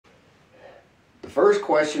first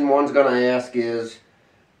question one's going to ask is,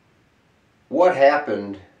 what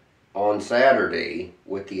happened on Saturday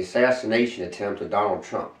with the assassination attempt of Donald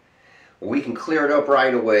Trump? Well, we can clear it up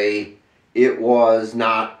right away. It was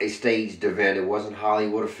not a staged event. It wasn't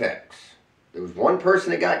Hollywood effects. There was one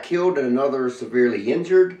person that got killed and another severely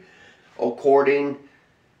injured, according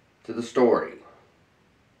to the story.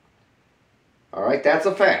 All right, that's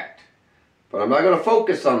a fact. But I'm not going to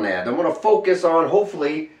focus on that. I'm going to focus on,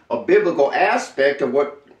 hopefully, a biblical aspect of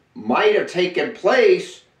what might have taken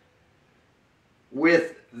place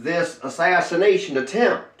with this assassination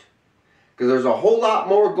attempt. Because there's a whole lot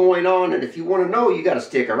more going on, and if you want to know, you got to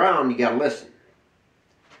stick around, you got to listen.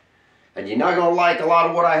 And you're not going to like a lot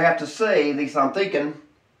of what I have to say, at least I'm thinking.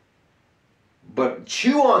 But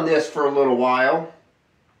chew on this for a little while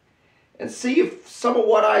and see if some of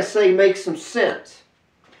what I say makes some sense.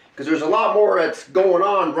 Because there's a lot more that's going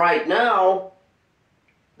on right now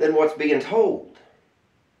than what's being told.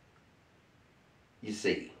 You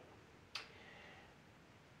see.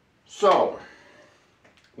 So,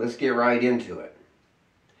 let's get right into it.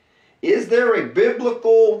 Is there a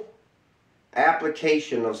biblical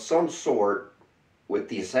application of some sort with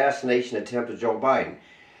the assassination attempt of Joe Biden?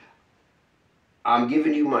 I'm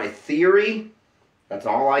giving you my theory. That's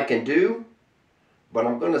all I can do. But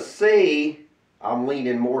I'm going to say I'm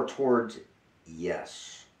leaning more towards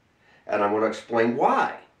yes. And I'm going to explain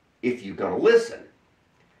why, if you're going to listen.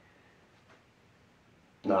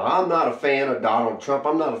 Now, I'm not a fan of Donald Trump.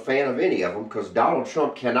 I'm not a fan of any of them because Donald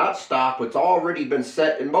Trump cannot stop what's already been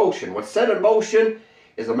set in motion. What's set in motion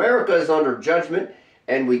is America is under judgment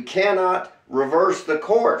and we cannot reverse the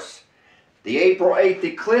course. The April 8th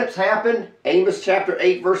eclipse happened. Amos chapter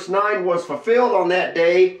 8 verse 9 was fulfilled on that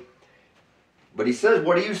day. But he says,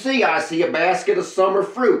 what do you see? I see a basket of summer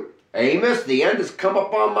fruit. Amos, the end has come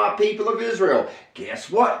upon my people of Israel. Guess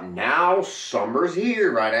what? Now summer's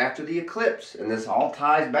here right after the eclipse. And this all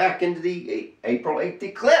ties back into the April 8th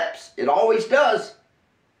eclipse. It always does.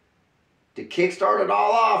 To kickstart it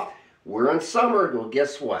all off, we're in summer. Well,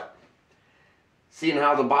 guess what? Seeing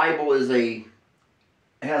how the Bible has a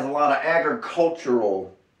lot of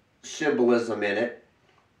agricultural symbolism in it,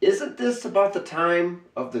 isn't this about the time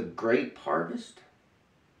of the grape harvest?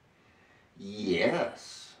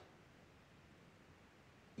 Yes.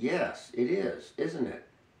 Yes, it is, isn't it?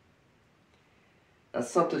 That's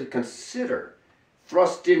something to consider.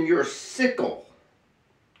 Thrust in your sickle.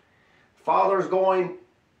 Father's going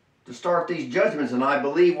to start these judgments, and I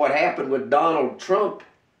believe what happened with Donald Trump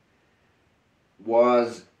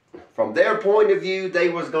was, from their point of view, they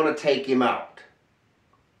was going to take him out.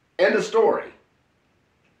 End of story.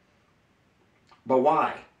 But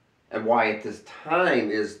why? And why at this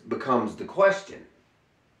time becomes the question.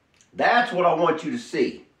 That's what I want you to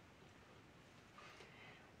see.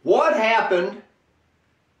 What happened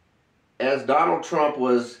as Donald Trump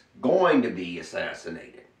was going to be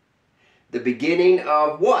assassinated? The beginning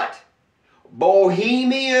of what?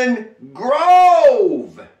 Bohemian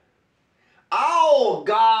Grove. Owl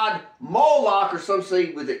god Moloch, or some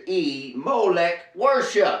say with an E, Molech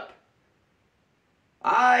worship.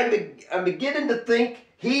 I'm beginning to think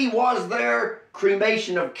he was their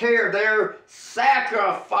cremation of care, their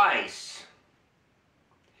sacrifice.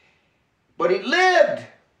 But he lived.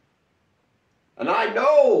 And I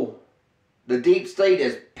know the deep state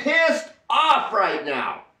is pissed off right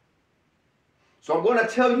now. So I'm going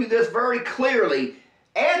to tell you this very clearly,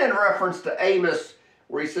 and in reference to Amos,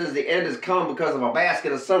 where he says the end has come because of a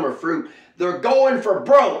basket of summer fruit. They're going for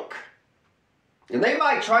broke. And they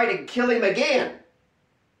might try to kill him again.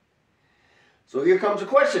 So here comes the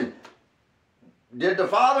question. Did the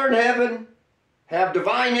Father in heaven have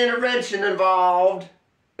divine intervention involved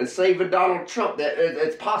in saving Donald Trump?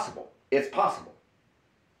 It's possible. It's possible.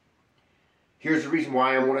 Here's the reason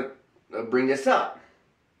why I want to bring this up.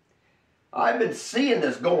 I've been seeing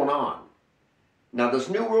this going on. Now, this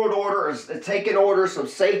New World Order is taking orders from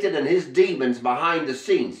Satan and his demons behind the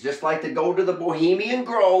scenes. Just like they go to the Bohemian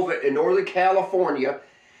Grove in Northern California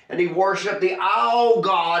and he worshiped the owl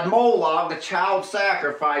god Moloch, the child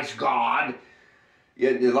sacrifice god.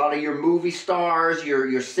 A lot of your movie stars,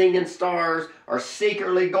 your singing stars are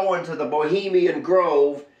secretly going to the Bohemian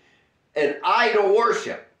Grove and idol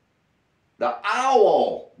worship. The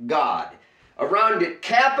owl god. Around it,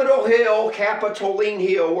 Capitol Hill, Capitoline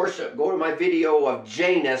Hill worship. Go to my video of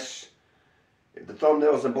Janus. The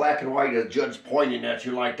thumbnail's in black and white, a judge pointing at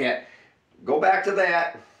you like that. Go back to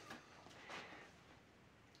that.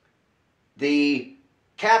 The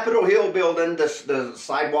Capitol Hill building, the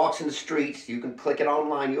sidewalks and the streets, you can click it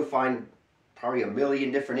online. You'll find probably a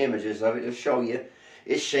million different images of it to show you.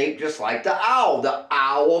 is shaped just like the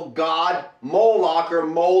owl god Moloch or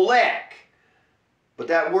Molech. But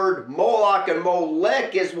that word Moloch and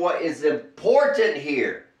Molech is what is important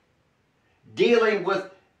here. Dealing with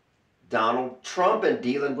Donald Trump and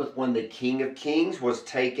dealing with when the King of Kings was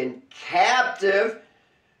taken captive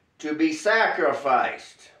to be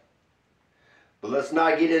sacrificed. But let's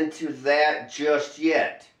not get into that just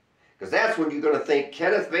yet. Because that's when you're going to think,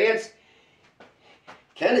 Kenneth Vance,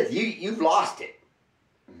 Kenneth, you've lost it.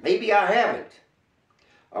 Maybe I haven't.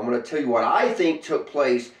 I'm going to tell you what I think took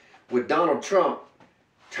place with Donald Trump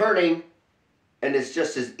turning, and it's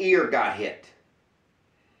just his ear got hit.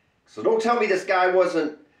 So don't tell me this guy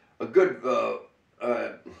wasn't a good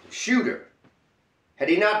shooter. Had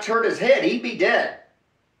he not turned his head, he'd be dead.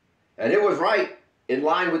 And it was right in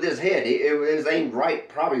line with his head. It was aimed right,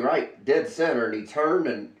 probably right, dead center, and he turned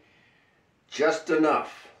and just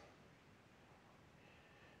enough.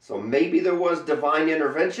 So maybe there was divine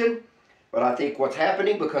intervention, but I think what's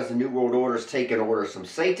happening, because the New World Order is taking orders from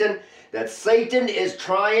Satan, that Satan is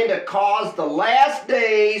trying to cause the last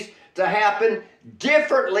days to happen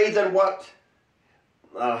differently than what,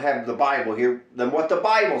 I have the Bible here, than what the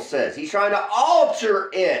Bible says. He's trying to alter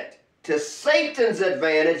it to Satan's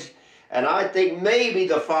advantage, and I think maybe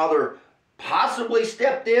the Father possibly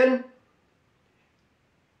stepped in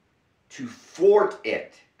to thwart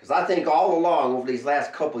it. Because I think all along, over these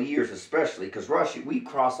last couple of years especially, because Russia, we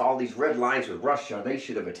crossed all these red lines with Russia, they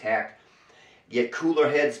should have attacked, yet cooler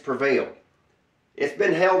heads prevailed. It's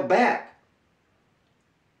been held back.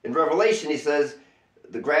 In Revelation, he says,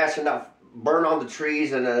 the grass shall not burn on the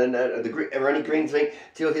trees or any green thing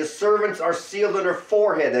till his servants are sealed in their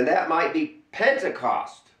forehead, and that might be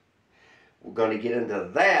Pentecost. We're going to get into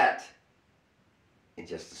that in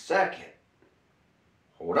just a second.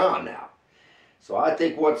 Hold on now. So I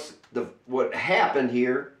think what happened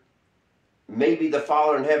here, maybe the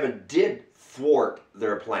Father in heaven did thwart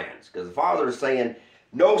their plans. Because the Father is saying,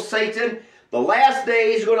 no, Satan, the last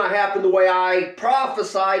days are going to happen the way I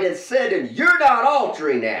prophesied and said, and you're not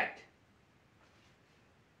altering that.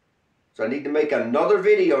 So I need to make another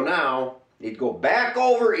video now. I need to go back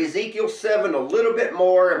over Ezekiel 7 a little bit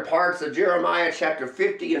more and parts of Jeremiah chapter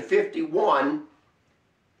 50 and 51.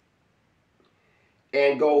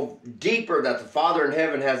 And go deeper, that the Father in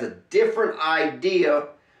heaven has a different idea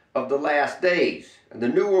of the last days. And the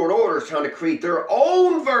New World Order is trying to create their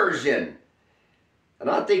own version. And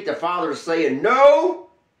I think the Father is saying, no,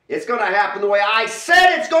 it's going to happen the way I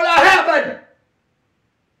said it's going to happen.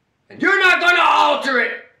 And you're not going to alter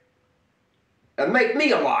it and make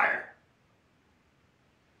me a liar.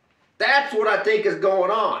 That's what I think is going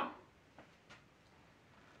on.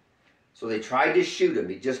 So they tried to shoot him.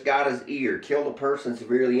 He just got his ear, killed a person,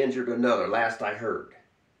 severely injured another, last I heard.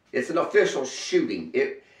 It's an official shooting.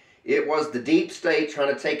 It was the deep state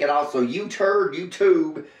trying to take it out. So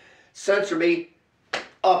YouTube, censor me,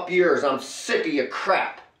 up yours. I'm sick of your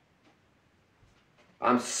crap.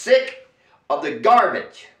 I'm sick of the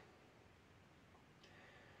garbage.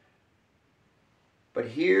 But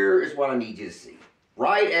here is what I need you to see.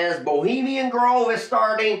 Right as Bohemian Grove is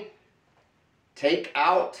starting, take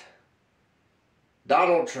out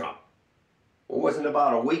Donald Trump. It wasn't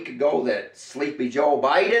about a week ago that sleepy Joe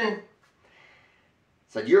Biden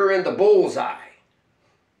said, you're in the bullseye.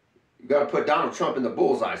 You got to put Donald Trump in the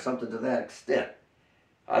bullseye, something to that extent.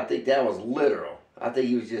 I think that was literal. I think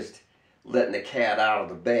he was just letting the cat out of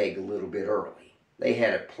the bag a little bit early. They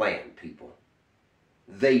had it planned, people.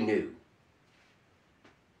 They knew.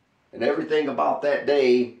 And everything about that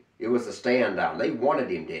day, it was a stand down. They wanted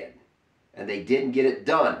him dead. And they didn't get it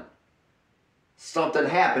done. Something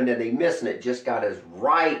happened and they missed it. Just got his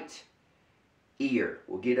right ear.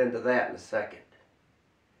 We'll get into that in a second.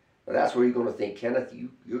 But that's where you're going to think, Kenneth,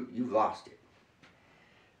 you've lost it.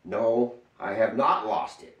 No, I have not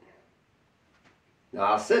lost it.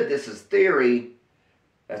 Now, I said this is theory.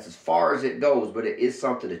 That's as far as it goes, but it is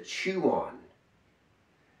something to chew on.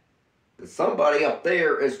 That somebody up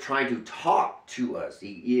there is trying to talk to us.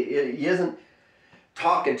 He isn't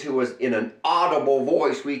talking to us in an audible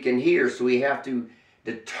voice we can hear, so we have to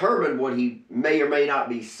determine what he may or may not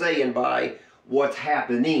be saying by what's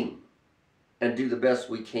happening and do the best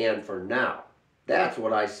we can for now. That's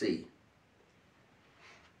what I see.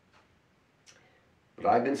 But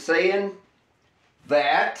I've been saying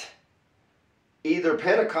that either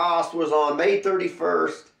Pentecost was on May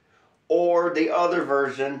 31st or the other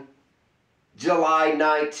version, July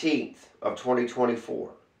 19th of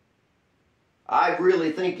 2024. I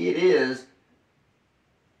really think it is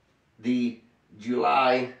the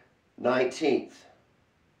July 19th.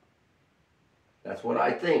 That's what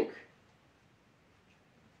I think.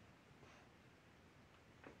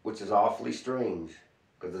 which is awfully strange,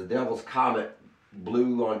 because the devil's comet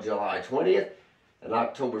blew on July 20th and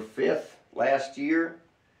October 5th last year.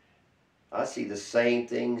 I see the same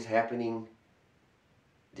things happening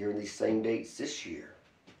during these same dates this year.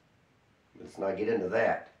 Let's not get into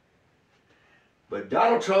that. But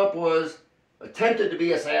Donald Trump was attempted to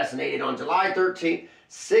be assassinated on July 13th,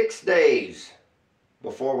 6 days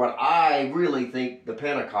before what I really think the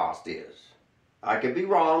Pentecost is. I could be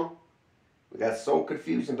wrong. That's so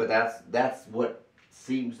confusing, but that's what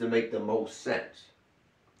seems to make the most sense.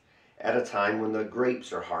 At a time when the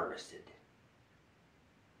grapes are harvested.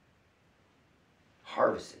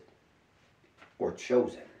 Harvested. Or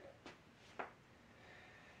chosen.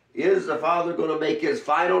 Is the Father going to make his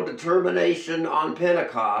final determination on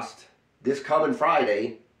Pentecost this coming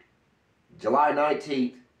Friday, July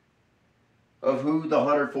 19th, of who the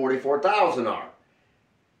 144,000 are?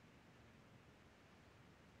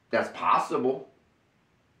 That's possible.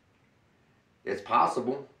 It's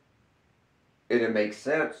possible. And it makes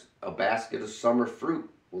sense. A basket of summer fruit.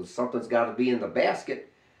 Well, something's got to be in the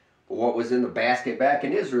basket. But what was in the basket back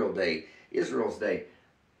in Israel's day?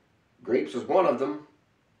 Grapes was one of them.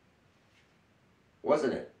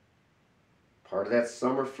 Wasn't it? Part of that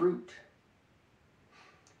summer fruit.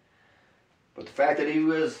 But the fact that he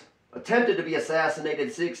was attempted to be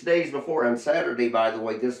assassinated 6 days before, on Saturday, by the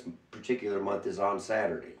way, this particular month is on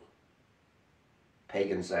Saturday.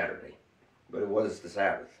 Pagan Saturday. But it was the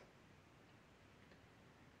Sabbath.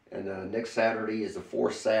 And next Saturday is the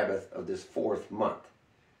fourth Sabbath of this fourth month.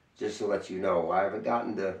 Just to let you know, I haven't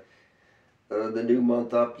gotten the new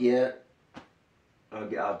month up yet.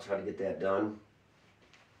 I'll try to get that done.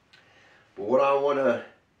 But what I want to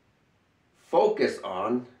focus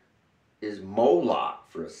on is Moloch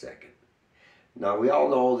for a second. Now, we all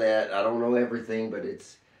know that, I don't know everything, but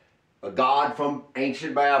it's a god from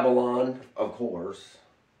ancient Babylon, of course.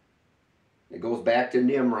 It goes back to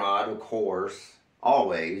Nimrod, of course,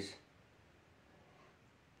 always.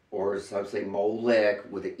 Or as I say, Molech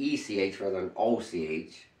with an ECH rather than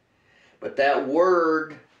OCH. But that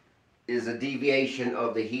word is a deviation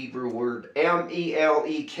of the Hebrew word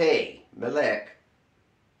M-E-L-E-K. Melech,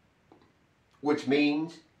 which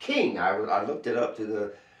means king. I looked it up to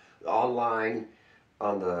the online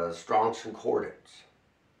on the Strong's Concordance,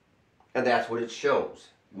 and that's what it shows.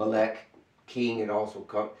 Melech, king, and also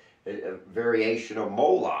a variation of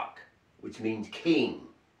Moloch, which means king.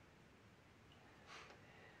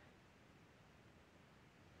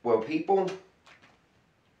 Well, people,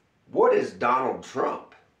 what is Donald Trump?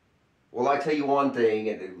 Well, I tell you one thing,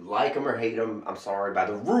 and like him or hate him, I'm sorry, by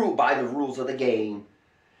the rules of the game,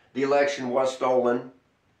 the election was stolen.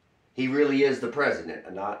 He really is the president,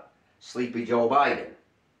 and not Sleepy Joe Biden.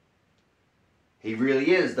 He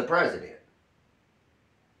really is the president.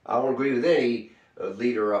 I don't agree with any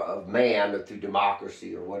leader of man through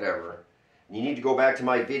democracy or whatever. You need to go back to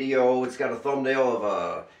my video. It's got a thumbnail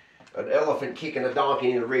of an elephant kicking a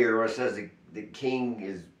donkey in the rear where it says the king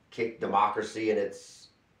is kicked democracy and its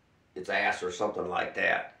ass or something like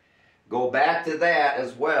that. Go back to that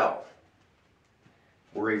as well.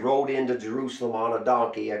 Where he rode into Jerusalem on a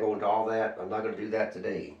donkey. I go into all that. I'm not going to do that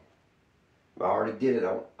today. I already did it.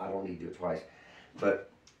 I don't need to do it twice. But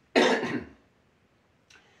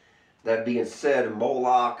that being said,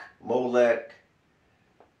 Moloch, Molech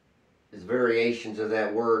is variations of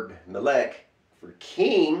that word Melech for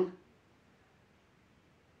king.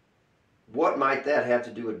 What might that have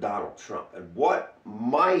to do with Donald Trump? And what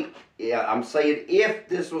might, I'm saying if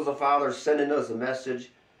this was the Father sending us a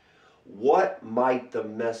message, what might the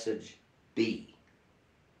message be?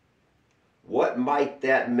 What might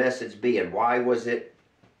that message be? And why was it,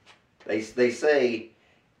 they say,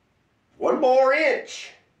 one more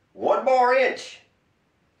inch,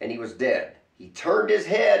 and he was dead. He turned his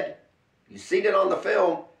head, you seen it on the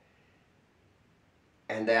film,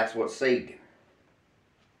 and that's what saved him.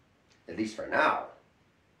 At least for now.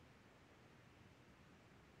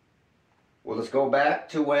 Well, let's go back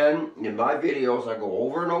to when, in my videos, I go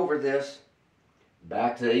over and over this.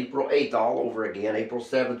 Back to April 8th all over again. April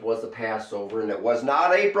 7th was the Passover, and it was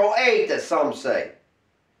not April 8th, as some say.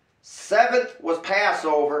 7th was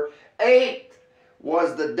Passover. 8th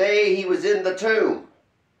was the day he was in the tomb.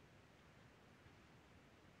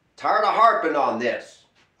 Tired of harping on this.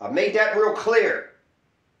 I've made that real clear.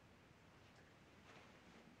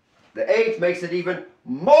 The 8th makes it even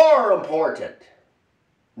more important,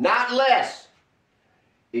 not less.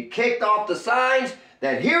 It kicked off the signs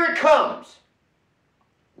that here it comes,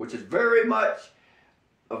 which is very much,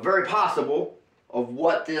 very possible of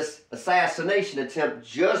what this assassination attempt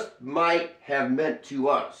just might have meant to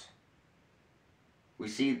us. We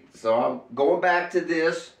see, so I'm going back to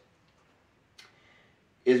this,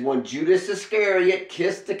 is when Judas Iscariot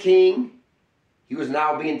kissed the king, he was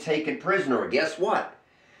now being taken prisoner. And guess what?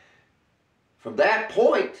 From that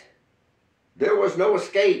point, there was no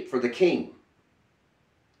escape for the king.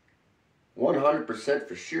 100%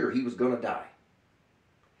 for sure, he was going to die.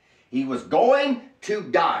 He was going to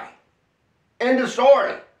die. End of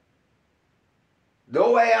story.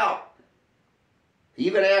 No way out. He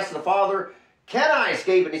even asked the Father, can I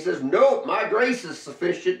escape? And he says, no, my grace is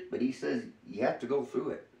sufficient. But he says, you have to go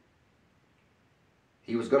through it.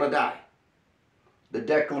 He was going to die. The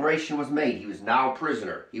declaration was made. He was now a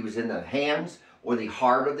prisoner. He was in the hands or the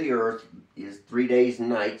heart of the earth. His 3 days and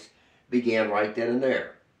nights began right then and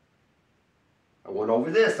there. I went over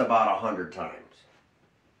this about 100 times.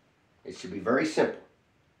 It should be very simple.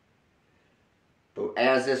 But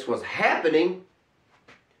as this was happening,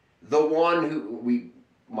 the one who we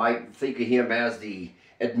might think of him as the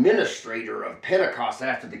administrator of Pentecost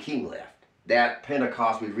after the king left. That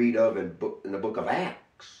Pentecost we read of in the book of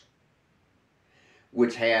Acts,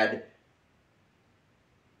 which had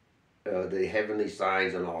the heavenly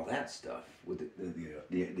signs and all that stuff, with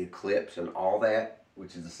the eclipse and all that,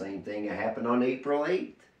 which is the same thing that happened on April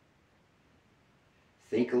 8th.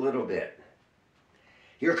 Think a little bit.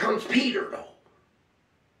 Here comes Peter, though.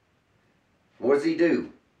 What does he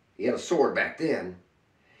do? He had a sword back then.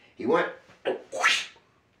 He went and whoosh,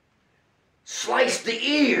 sliced the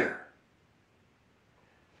ear.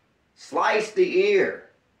 Sliced the ear.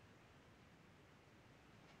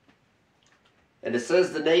 And it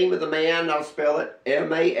says the name of the man, I'll spell it,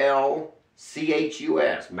 M-A-L-C-H-U-S.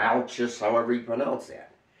 Malchus, however you pronounce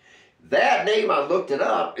that. That name, I looked it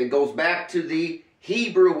up, it goes back to the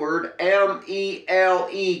Hebrew word M-E-L-E-K,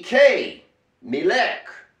 Melech,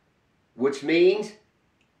 which means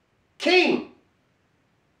king.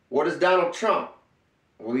 What is Donald Trump?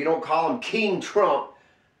 Well, we don't call him King Trump,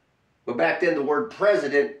 but back then the word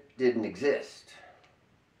president didn't exist.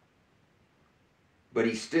 But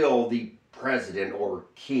he's still the president or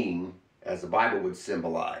king, as the Bible would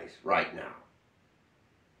symbolize right now.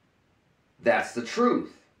 That's the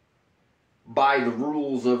truth, by the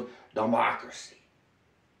rules of democracy.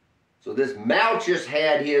 So this Malchus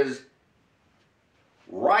had his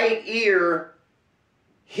right ear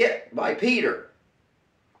hit by Peter.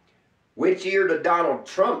 Which ear did Donald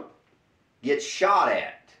Trump get shot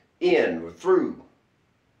at, in or through?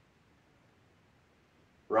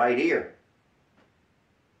 Right ear.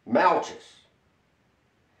 Malchus.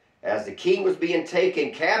 As the king was being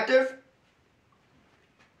taken captive,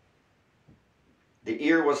 the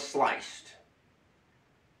ear was sliced.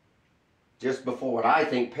 Just before what I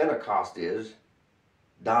think Pentecost is,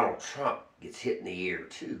 Donald Trump gets hit in the ear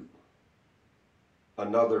too.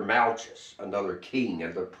 Another Malchus, another king,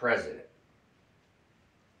 another president.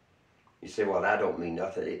 You say, well, that don't mean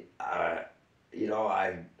nothing. I'm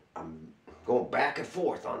going back and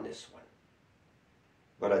forth on this one.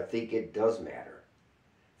 But I think it does matter.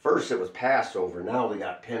 First it was Passover, now we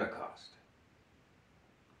got Pentecost.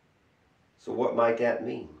 So what might that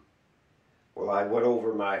mean? Well, I went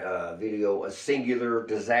over my video, A Singular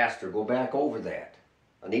Disaster. Go back over that.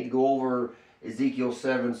 I need to go over Ezekiel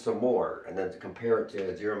 7 some more, and then to compare it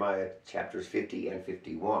to Jeremiah chapters 50 and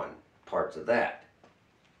 51, parts of that.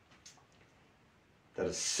 That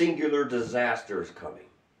a singular disaster is coming.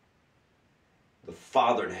 The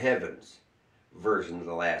fathered heavens version of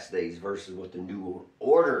the last days versus what the new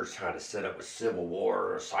order is trying to set up with civil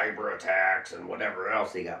war or cyber attacks and whatever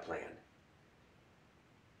else they got planned.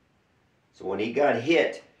 So when he got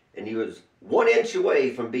hit and he was 1 inch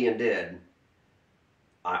away from being dead,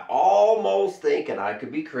 I almost think, and I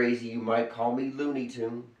could be crazy, you might call me Looney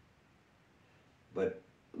Tune, but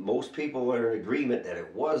most people are in agreement that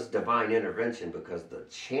it was divine intervention, because the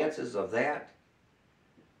chances of that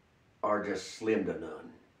are just slim to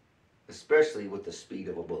none, especially with the speed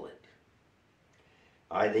of a bullet.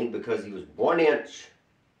 I think because he was 1 inch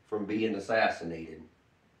from being assassinated,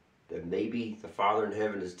 that maybe the Father in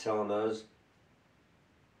heaven is telling us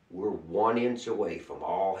we're 1 inch away from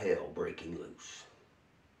all hell breaking loose.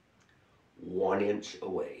 1 inch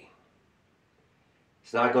away.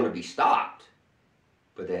 It's not going to be stopped,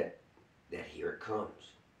 but that here it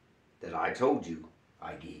comes. That I told you,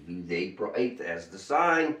 I gave you the April 8th as the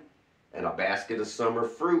sign, and a basket of summer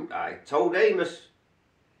fruit. I told Amos.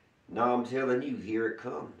 Now I'm telling you, here it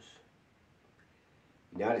comes.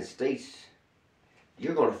 United States,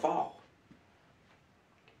 you're going to fall.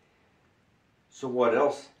 So what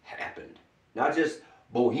else happened? Not just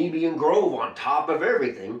Bohemian Grove on top of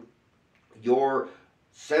everything. Your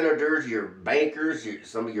senators, your bankers,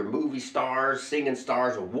 some of your movie stars, singing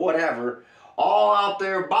stars, or whatever, all out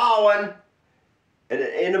there bowing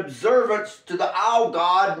in observance to the owl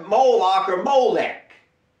god Moloch or Molech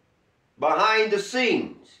behind the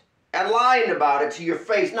scenes and lying about it to your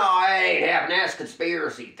face. No, I ain't having, that's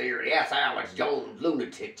conspiracy theory. That's Alex Jones,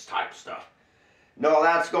 lunatics type stuff. No,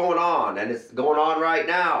 that's going on, and it's going on right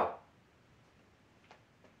now.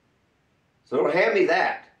 So don't hand me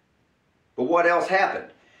that. But what else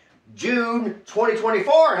happened? June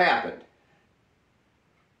 2024 happened,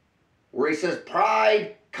 where he says,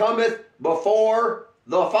 pride cometh before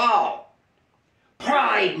the fall.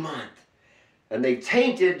 Pride month. And they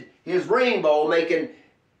tainted his rainbow, making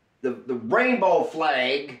the rainbow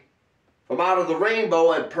flag from out of the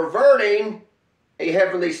rainbow and perverting a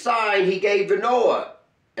heavenly sign he gave to Noah,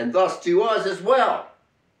 and thus to us as well.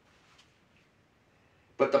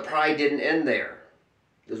 But the pride didn't end there.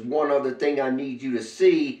 There's one other thing I need you to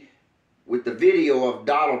see with the video of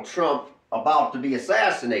Donald Trump about to be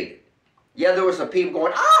assassinated. Yeah, there were some people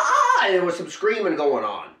going, ah, and there was some screaming going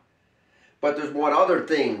on. But there's one other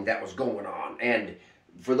thing that was going on, and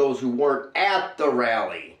for those who weren't at the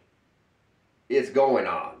rally, it's going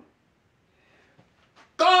on.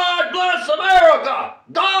 God bless America!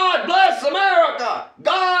 God bless America!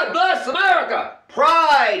 God bless America!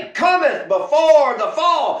 Pride cometh before the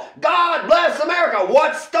fall. God bless America.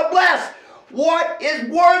 What's to bless? What is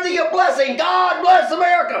worthy of blessing? God bless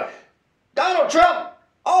America. Donald Trump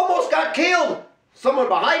almost got killed. Someone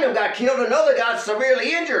behind him got killed. Another got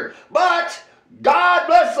severely injured. But God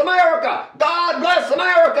bless America. God bless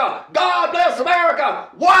America. God bless America.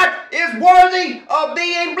 Why?